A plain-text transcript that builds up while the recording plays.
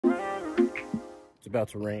about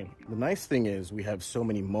to rain. The nice thing is we have so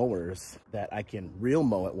many mowers that I can real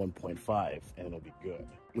mow at 1.5 and it'll be good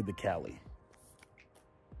with the Cali.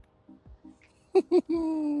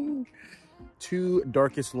 2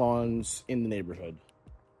 darkest lawns in the neighborhood.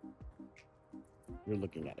 You're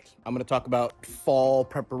looking at it. I'm going to talk about fall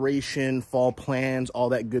preparation, fall plans, all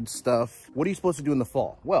that good stuff. What are you supposed to do in the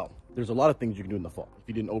fall? Well, there's a lot of things you can do in the fall. If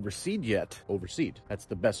you didn't overseed yet, overseed. That's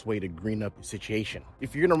the best way to green up the situation.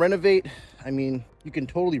 If you're going to renovate, I mean, you can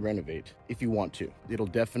totally renovate if you want to. It'll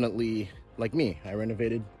definitely, like me, I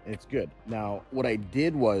renovated and it's good. Now, what I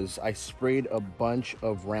did was I sprayed a bunch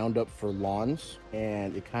of Roundup for lawns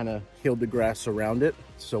and it kind of killed the grass around it.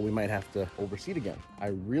 So we might have to overseed again. I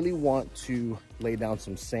really want to lay down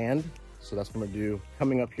some sand. So that's what I'm gonna do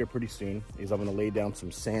coming up here pretty soon is I'm gonna lay down some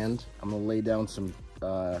sand. I'm gonna lay down some,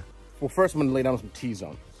 well, first I'm gonna lay down some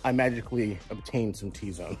T-zone. I magically obtained some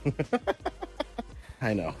T-zone.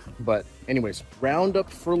 I know, but anyways, Roundup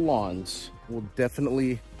for lawns will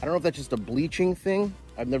definitely, I don't know if that's just a bleaching thing.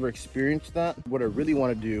 I've never experienced that. What I really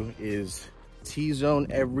want to do is T-zone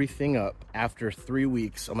everything up. After 3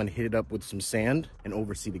 weeks, I'm gonna hit it up with some sand and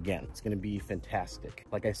overseed again. It's gonna be fantastic.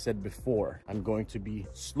 Like I said before, I'm going to be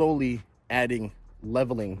slowly adding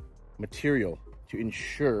leveling material to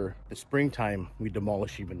ensure the springtime we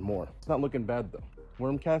demolish even more. It's not looking bad though.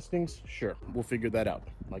 Worm castings, sure, we'll figure that out.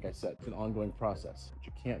 Like I said, it's an ongoing process, but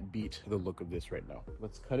you can't beat the look of this right now.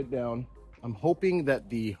 Let's cut it down. I'm hoping that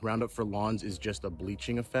the Roundup for lawns is just a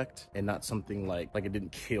bleaching effect and not something like it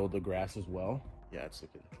didn't kill the grass as well. Yeah, it's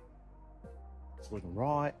looking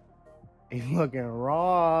right. It's looking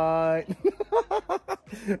right.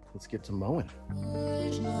 Let's get to mowing.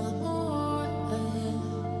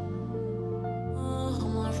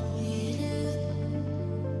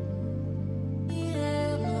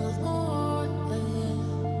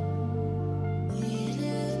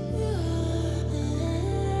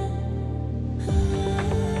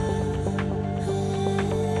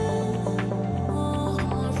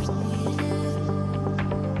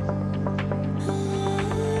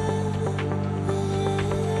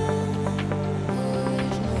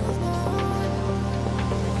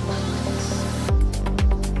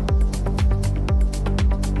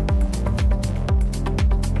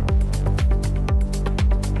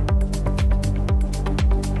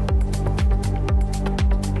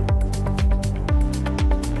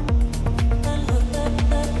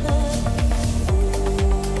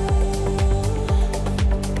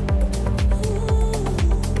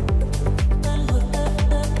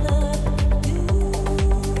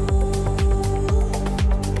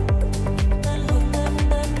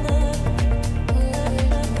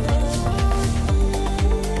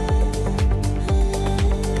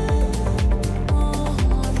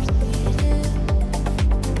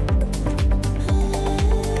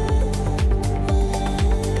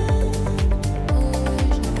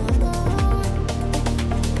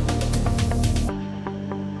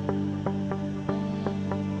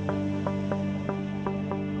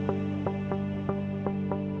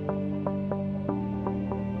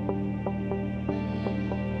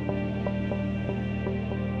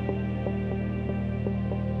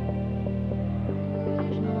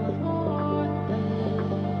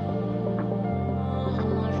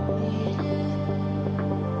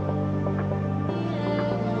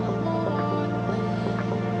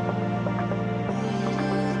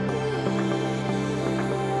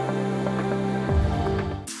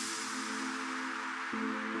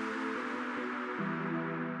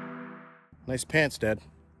 Nice pants, Dad.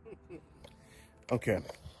 Okay,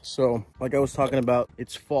 so like I was talking about,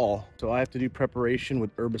 it's fall, so I have to do preparation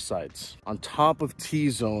with herbicides. On top of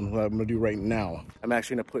T-zone, what I'm gonna do right now, I'm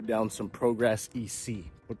actually gonna put down some Prograss EC.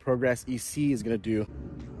 What Prograss EC is gonna do,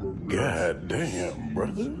 god damn,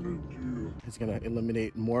 brother. It's gonna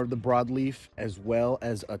eliminate more of the broadleaf as well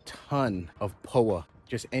as a ton of POA,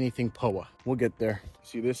 just anything POA. We'll get there.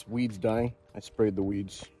 See this, weeds dying? I sprayed the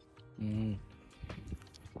weeds.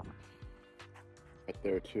 Right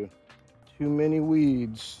there too. Too many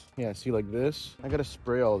weeds. Yeah, see like this? I gotta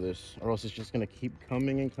spray all this or else it's just gonna keep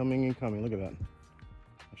coming and coming and coming. Look at that.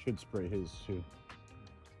 I should spray his too.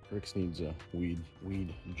 Rix needs a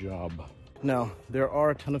weed job. Now, there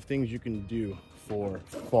are a ton of things you can do for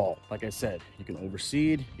fall. Like I said, you can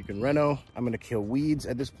overseed, you can reno. I'm gonna kill weeds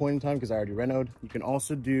at this point in time because I already renoed. You can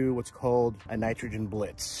also do what's called a nitrogen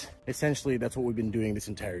blitz. Essentially, that's what we've been doing this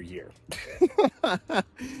entire year.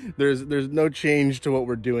 There's no change to what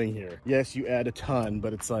we're doing here. Yes, you add a ton,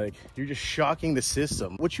 but it's like, you're just shocking the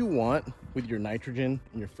system. What you want with your nitrogen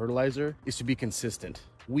and your fertilizer is to be consistent.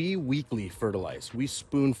 We weekly fertilize, we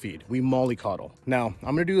spoon feed, we mollycoddle. Now,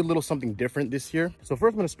 I'm gonna do a little something different this year. So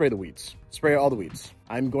first I'm gonna spray the weeds. Spray all the weeds.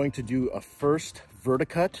 I'm going to do a first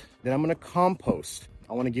verticut, then I'm gonna compost.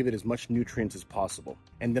 I wanna give it as much nutrients as possible.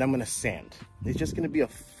 And then I'm gonna sand. It's just gonna be a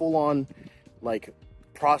full-on like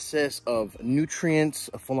process of nutrients,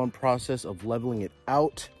 a full-on process of leveling it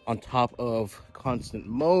out on top of constant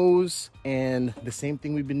mows, and the same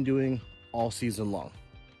thing we've been doing all season long.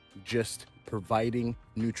 Just providing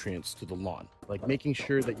nutrients to the lawn, like making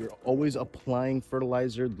sure that you're always applying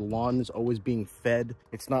fertilizer. The lawn is always being fed.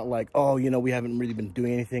 It's not like, oh, you know, we haven't really been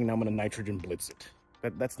doing anything, now I'm gonna nitrogen blitz it.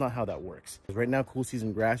 That's not how that works. Right now, cool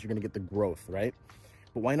season grass, you're gonna get the growth, right?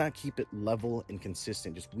 But why not keep it level and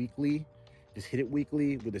consistent? Just weekly, just hit it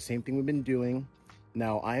weekly with the same thing we've been doing.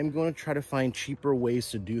 Now, I am going to try to find cheaper ways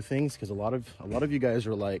to do things, because a lot of you guys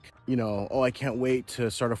are like, you know, oh, I can't wait to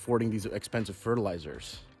start affording these expensive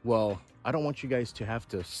fertilizers. Well, I don't want you guys to have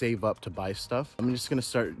to save up to buy stuff. I'm just gonna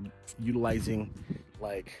start utilizing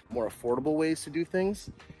like more affordable ways to do things,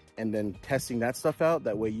 and then testing that stuff out.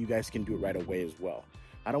 That way you guys can do it right away as well.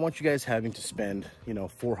 I don't want you guys having to spend, you know,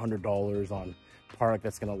 $400 on product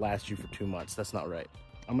that's gonna last you for 2 months. That's not right.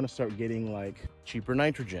 I'm gonna start getting like cheaper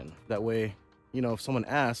nitrogen. That way, you know, if someone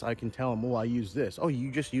asks, I can tell them, oh, I use this. Oh,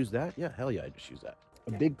 you just use that? Yeah, hell yeah, I just use that.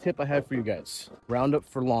 A big tip I have for you guys: Roundup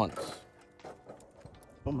for lawns.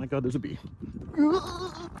 Oh my God, there's a bee.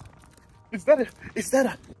 Is that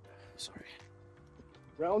a, sorry.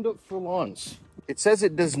 Roundup for lawns. It says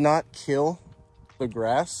it does not kill the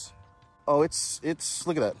grass. Oh, it's,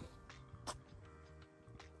 look at that.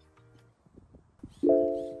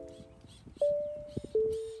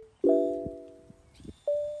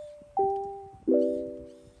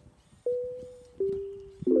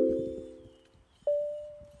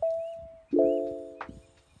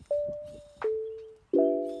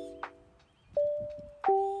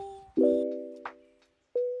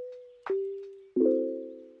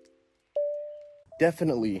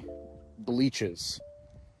 Definitely bleaches,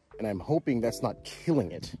 and I'm hoping that's not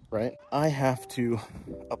killing it, right? I have to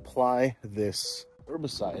apply this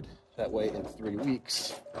herbicide. That way in 3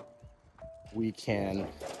 weeks, we can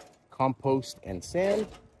compost and sand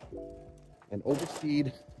and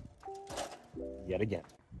overseed yet again.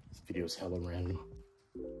 This video is hella random.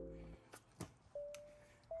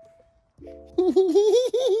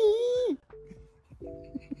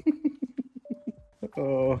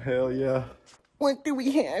 Oh, hell yeah. What do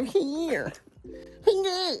we have here?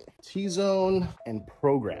 T-zone and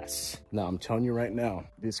Prograss. Now, I'm telling you right now,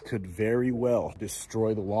 this could very well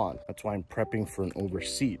destroy the lawn. That's why I'm prepping for an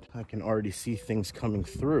overseed. I can already see things coming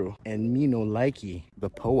through. And me no likey the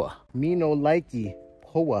POA. Me no likey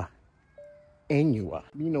POA annua.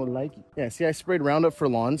 Me no likey. Yeah, see, I sprayed Roundup for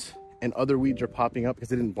lawns, and other weeds are popping up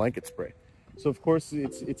because I didn't blanket spray. So of course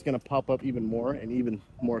it's gonna pop up even more and even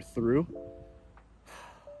more through.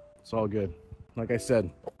 It's all good. Like I said,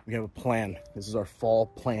 we have a plan. This is our fall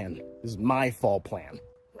plan. This is my fall plan.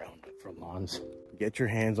 Roundup for lawns. Get your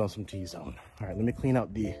hands on some T-zone. All right, let me clean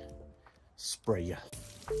out the sprayer.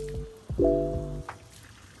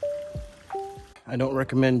 I don't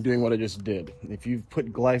recommend doing what I just did. If you've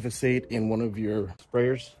put glyphosate in one of your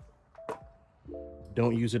sprayers,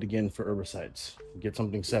 don't use it again for herbicides. Get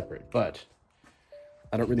something separate. But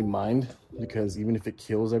I don't really mind, because even if it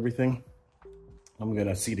kills everything, I'm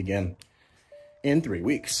gonna seed again in 3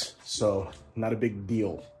 weeks. So not a big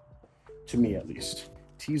deal to me, at least.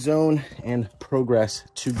 T-zone and Prograss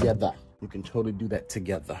together. You can totally do that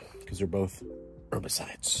together because they're both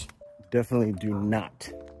herbicides. Definitely do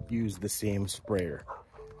not use the same sprayer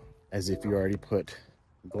as if you already put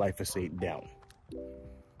glyphosate down.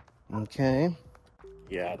 Okay.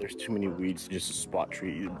 Yeah, there's too many weeds to just spot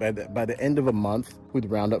treat. By the end of a month with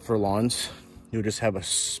Roundup for lawns, you'll just have a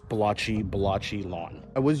splotchy, blotchy lawn.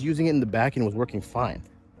 I was using it in the back and it was working fine.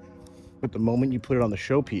 But the moment you put it on the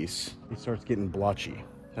showpiece, it starts getting blotchy.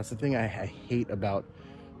 That's the thing I hate about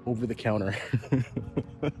over-the-counter.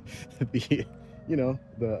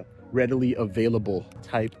 The readily available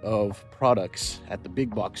type of products at the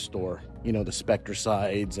big box store. You know, the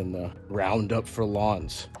Spectricides and the Roundup for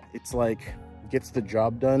lawns. It's like, gets the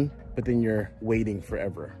job done, but then you're waiting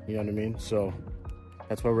forever. You know what I mean? So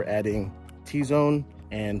that's why we're adding T-zone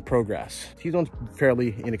and Prograss. T-zone's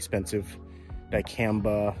fairly inexpensive.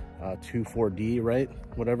 Dicamba 2,4-D, right?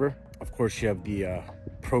 Whatever. Of course, you have the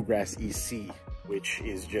Prograss EC, which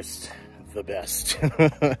is just the best.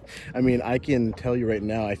 I mean, I can tell you right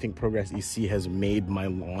now, I think Prograss EC has made my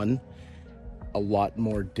lawn a lot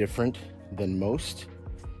more different than most,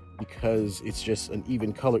 because it's just an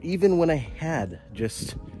even color. Even when I had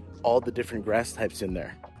just all the different grass types in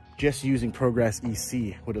there, just using Prograss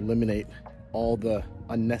EC would eliminate all the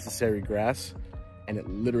unnecessary grass, and it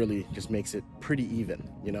literally just makes it pretty even,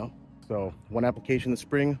 you know? So 1 application in the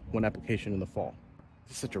spring, 1 application in the fall.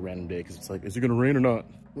 It's such a random day because it's like, is it gonna rain or not?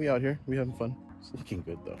 We out here, we having fun. It's looking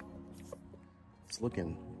good though. It's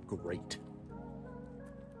looking great.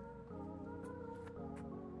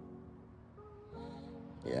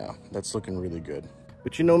 Yeah, that's looking really good.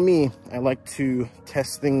 But you know me, I like to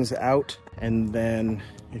test things out, and then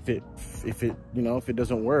if it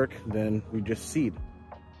doesn't work, then we just seed.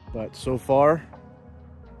 But so far,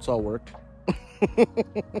 it's all worked.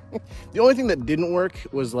 The only thing that didn't work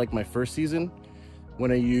was like my first season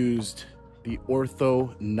when I used the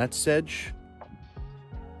Ortho Nutsedge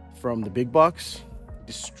from the big box.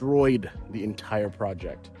 Destroyed the entire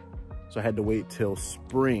project. So I had to wait till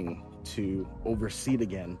spring to overseed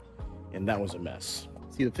again, and that was a mess.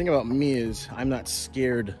 See, the thing about me is I'm not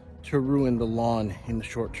scared to ruin the lawn in the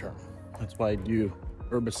short term. That's why I do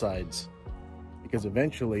herbicides, because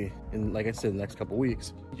eventually, in like I said, the next couple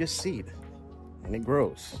weeks, you just seed and it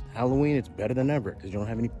grows. Halloween, it's better than ever because you don't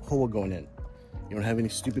have any POA going in. You don't have any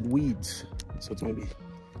stupid weeds, so it's gonna be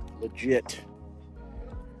legit.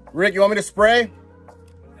 Rick, you want me to spray?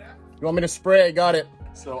 You want me to spray? I got it.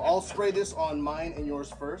 So I'll spray this on mine and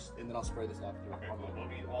yours first, and then I'll spray this after. Okay,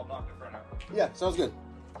 I'll knock the front out. Yeah, sounds good.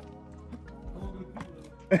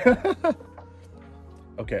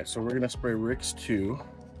 Okay, so we're gonna spray Rick's too.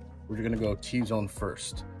 We're gonna go T-zone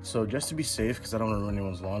first. So just to be safe, because I don't want to ruin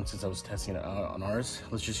anyone's lawn since I was testing it out on ours,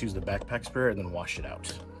 let's just use the backpack sprayer and then wash it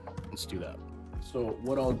out. Let's do that. So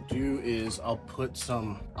what I'll do is I'll put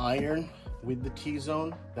some iron with the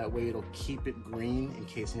T-zone. That way it'll keep it green in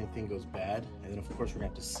case anything goes bad. And then of course we're gonna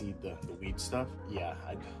have to seed the weed stuff. Yeah,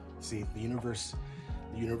 I see the universe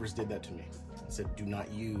did that to me. It said do not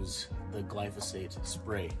use the glyphosate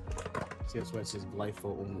spray. See, that's why it says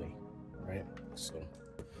glypho only, right? So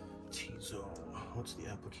T-zone, what's the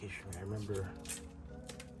application? I remember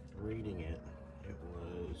reading it. It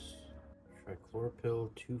was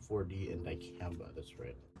trichloropyll, 2,4-D, and dicamba. That's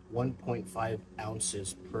right. 1.5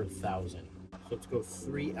 ounces per 1,000. So let's go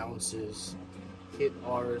 3 ounces. Hit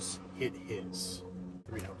ours, hit his.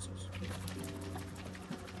 3 ounces.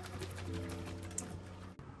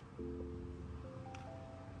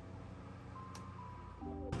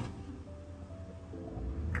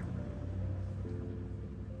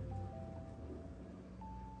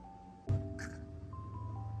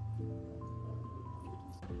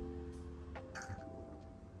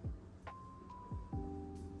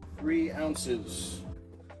 Three ounces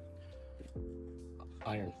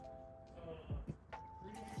iron.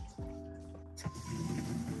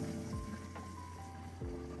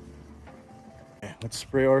 Okay, let's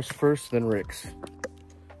spray ours first, then Rick's.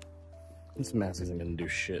 This mask isn't gonna do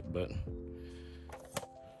shit, but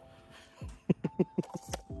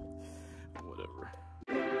whatever.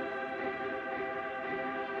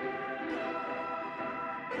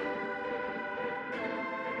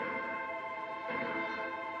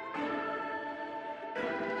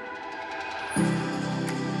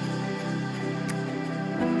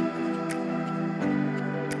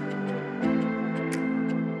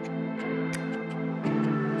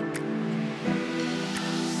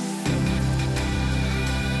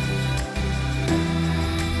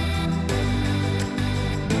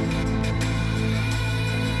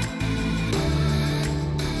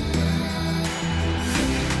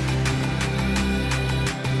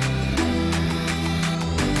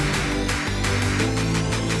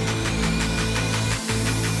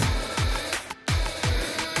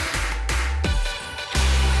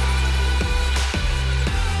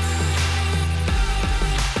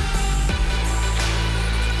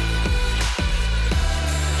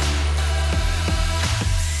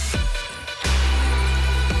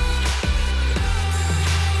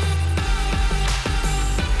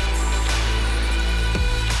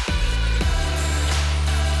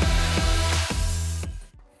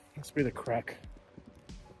 Spray the crack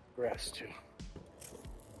grass too.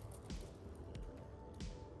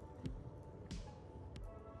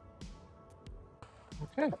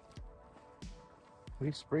 Okay.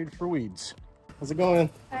 We sprayed for weeds. How's it going?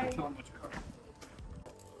 Hi.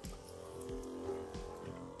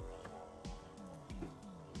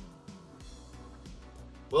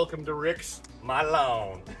 Welcome to Rick's My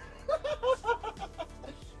Lawn.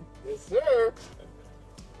 Yes, sir.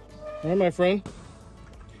 All right, my friend.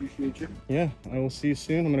 Appreciate you. Yeah, I will see you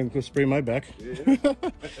soon. I'm gonna go spray my back. Yeah.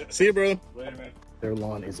 See you, brother. Later, man. Their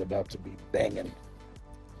lawn is about to be banging.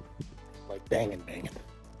 Like banging.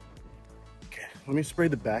 Okay, let me spray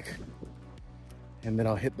the back, and then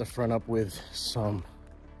I'll hit the front up with some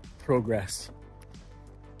Prograss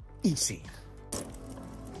EC.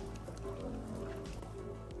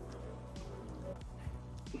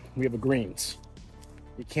 We have a greens.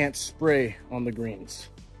 you can't spray on the greens.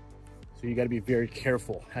 So you got to be very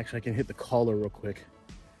careful. Actually, I can hit the collar real quick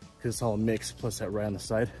because it's all mixed, plus that right on the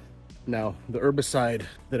side. Now, the herbicide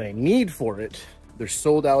that I need for it, they're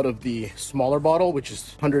sold out of the smaller bottle, which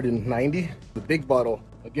is $190. The big bottle,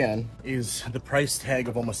 again, is the price tag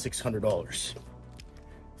of almost $600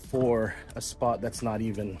 for a spot that's not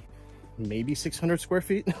even maybe 600 square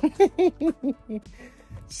feet.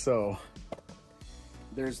 So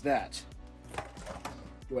there's that.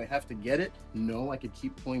 Do I have to get it? No, I could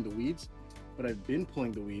keep pulling the weeds, but I've been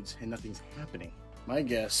pulling the weeds and nothing's happening. My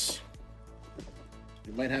guess,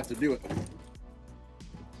 you might have to do it.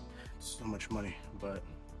 So much money, but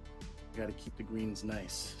you gotta keep the greens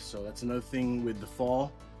nice. So that's another thing with the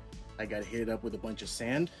fall. I gotta hit it up with a bunch of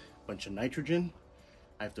sand, a bunch of nitrogen.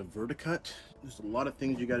 I have to verticut. There's a lot of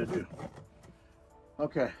things you gotta do.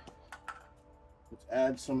 Okay, let's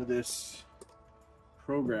add some of this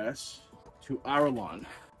Prograss to our lawn.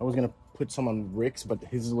 I was gonna put some on Rick's, but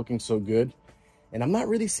his is looking so good. And I'm not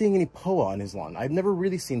really seeing any POA on his lawn. I've never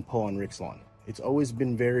really seen POA on Rick's lawn. It's always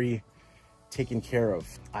been very taken care of.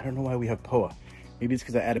 I don't know why we have POA. Maybe it's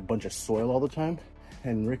because I add a bunch of soil all the time.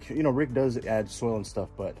 And Rick, you know, Rick does add soil and stuff,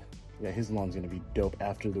 but yeah, his lawn's gonna be dope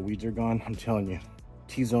after the weeds are gone. I'm telling you,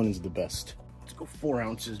 T-zone is the best. Let's go 4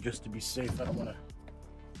 ounces just to be safe. I don't wanna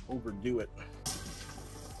overdo it.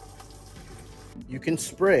 You can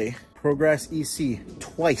spray Prograss EC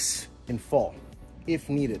twice in fall if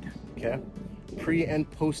needed, okay? Pre and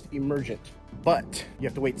post emergent, but you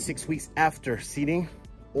have to wait 6 weeks after seeding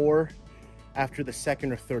or after the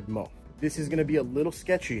 2nd or 3rd mow. This is gonna be a little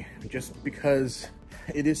sketchy just because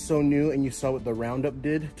it is so new and you saw what the Roundup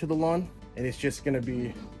did to the lawn, and it's just gonna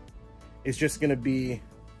be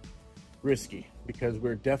risky because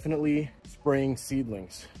we're definitely spraying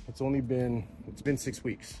seedlings. It's been 6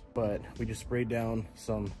 weeks, but we just sprayed down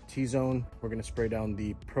some T-zone. We're gonna spray down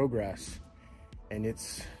the Prograss, and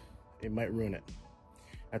it might ruin it.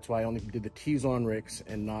 That's why I only did the T-zone Ricks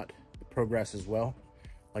and not the Prograss as well.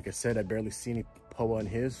 Like I said, I barely see any POA in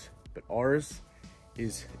his, but ours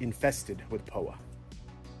is infested with POA.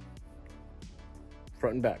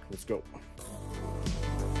 Front and back, let's go.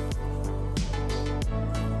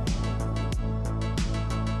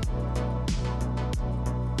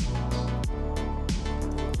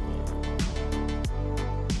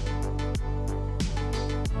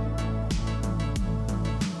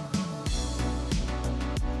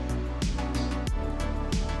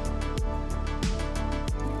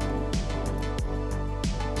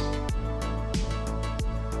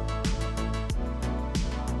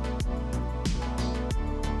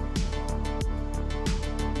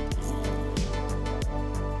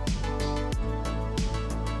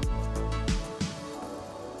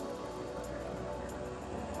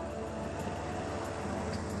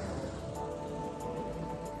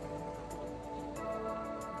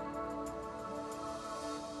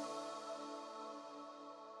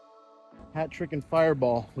 Hat trick and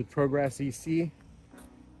fireball with Prograss EC,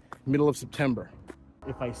 middle of September.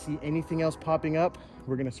 If I see anything else popping up,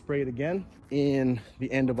 we're gonna spray it again in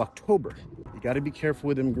the end of October. You gotta be careful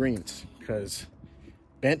with them greens because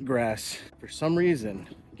bentgrass, for some reason,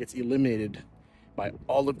 gets eliminated by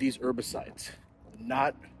all of these herbicides.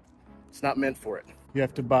 It's not meant for it. You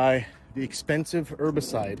have to buy the expensive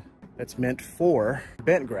herbicide that's meant for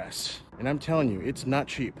bentgrass. And I'm telling you, it's not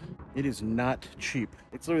cheap. It is not cheap.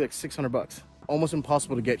 It's literally like 600 bucks. Almost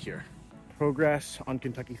impossible to get here. Prograss on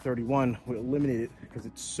Kentucky 31 will eliminate it because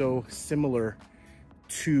it's so similar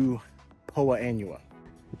to POA annua.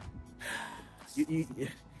 You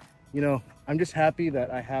know, I'm just happy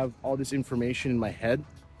that I have all this information in my head.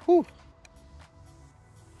 Whew.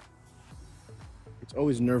 It's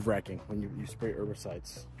always nerve-wracking when you spray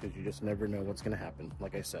herbicides because you just never know what's gonna happen.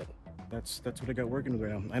 Like I said, that's what I got working with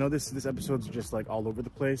right now. I know this episode's just like all over the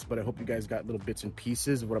place, but I hope you guys got little bits and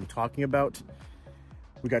pieces of what I'm talking about.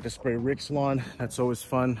 We got to spray Rick's lawn. That's always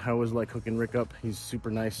fun. I always like hooking Rick up. He's super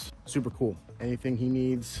nice, super cool. Anything he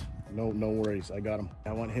needs, no worries, I got him.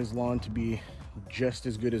 I want his lawn to be just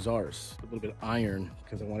as good as ours. A little bit of iron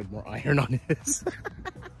because I wanted more iron on his.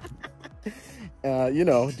 You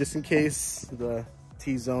know, just in case the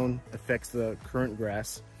T-zone affects the current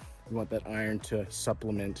grass, you want that iron to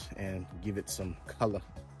supplement and give it some color.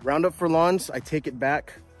 Roundup for lawns, I take it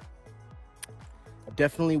back. I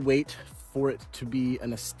definitely wait for it to be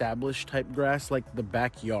an established type grass like the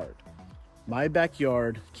backyard. My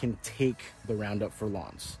backyard can take the Roundup for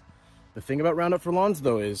lawns. The thing about Roundup for lawns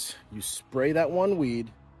though is you spray that one weed,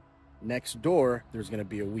 next door there's gonna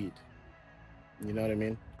be a weed. You know what I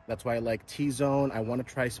mean? That's why I like T-zone. I want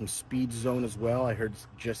to try some speed zone as well. I heard it's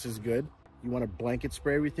just as good. You want to blanket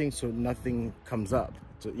spray everything so nothing comes up.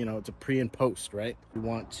 So, you know, it's a pre and post, right? You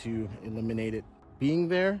want to eliminate it being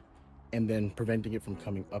there and then preventing it from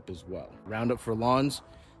coming up as well. Roundup for lawns,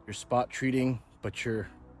 you're spot treating, but you're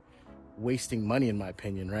wasting money in my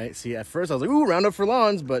opinion, right? See, at first I was like, ooh, Roundup for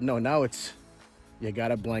lawns, but no, now it's, you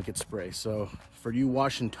got a blanket spray. So for you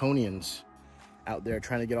Washingtonians out there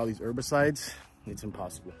trying to get all these herbicides, it's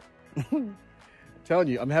impossible. I'm telling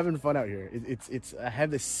you, I'm having fun out here. It's I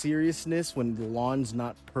have this seriousness when the lawn's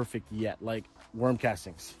not perfect yet, like worm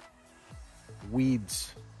castings,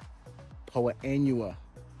 weeds, Poa annua,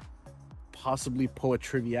 possibly Poa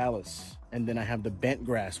trivialis. And then I have the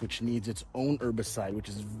bentgrass, which needs its own herbicide, which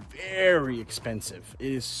is very expensive.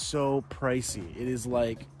 It is so pricey. It is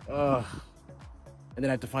like, ugh. And then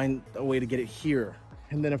I have to find a way to get it here.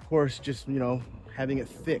 And then of course, just, you know, having it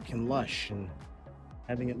thick and lush and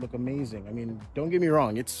having it look amazing. I mean, don't get me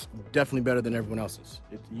wrong, it's definitely better than everyone else's.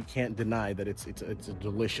 You can't deny that it's a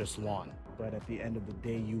delicious lawn. But at the end of the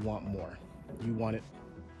day, you want more. You want it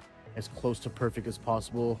as close to perfect as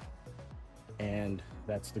possible. And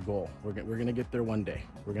that's the goal. We're gonna get there one day.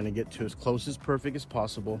 We're gonna get to as close as perfect as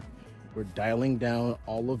possible. We're dialing down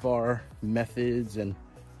all of our methods and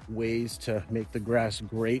ways to make the grass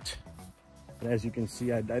great. And as you can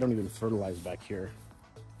see, I don't even fertilize back here.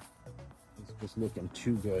 It's just looking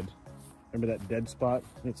too good. Remember that dead spot?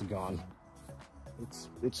 It's gone.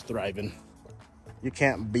 It's thriving. You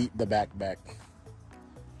can't beat the back.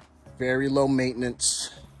 Very low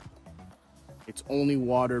maintenance. It's only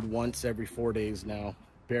watered once every 4 days now,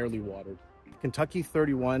 barely watered. Kentucky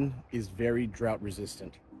 31 is very drought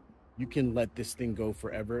resistant. You can let this thing go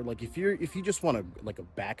forever. Like if you just want like a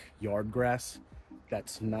backyard grass,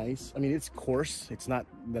 that's nice. I mean, it's coarse. It's not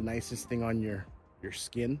the nicest thing on your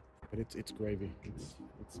skin, but it's gravy.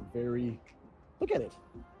 It's very, look at it.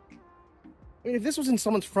 I mean, if this was in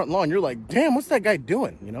someone's front lawn, you're like, damn, what's that guy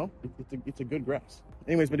doing? You know, it's a good grass.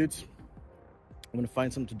 Anyways, my dudes, I'm gonna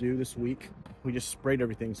find something to do this week. We just sprayed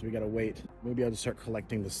everything, so we gotta wait. Maybe I'll just start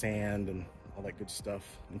collecting the sand and all that good stuff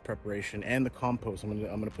in preparation, and the compost. I'm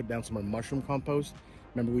gonna put down some more mushroom compost.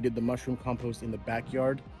 Remember, we did the mushroom compost in the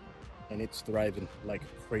backyard, and it's thriving like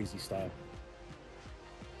crazy style.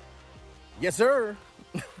 Yes, sir.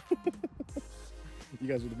 You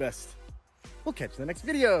guys are the best. We'll catch you in the next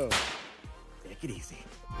video. Take it easy.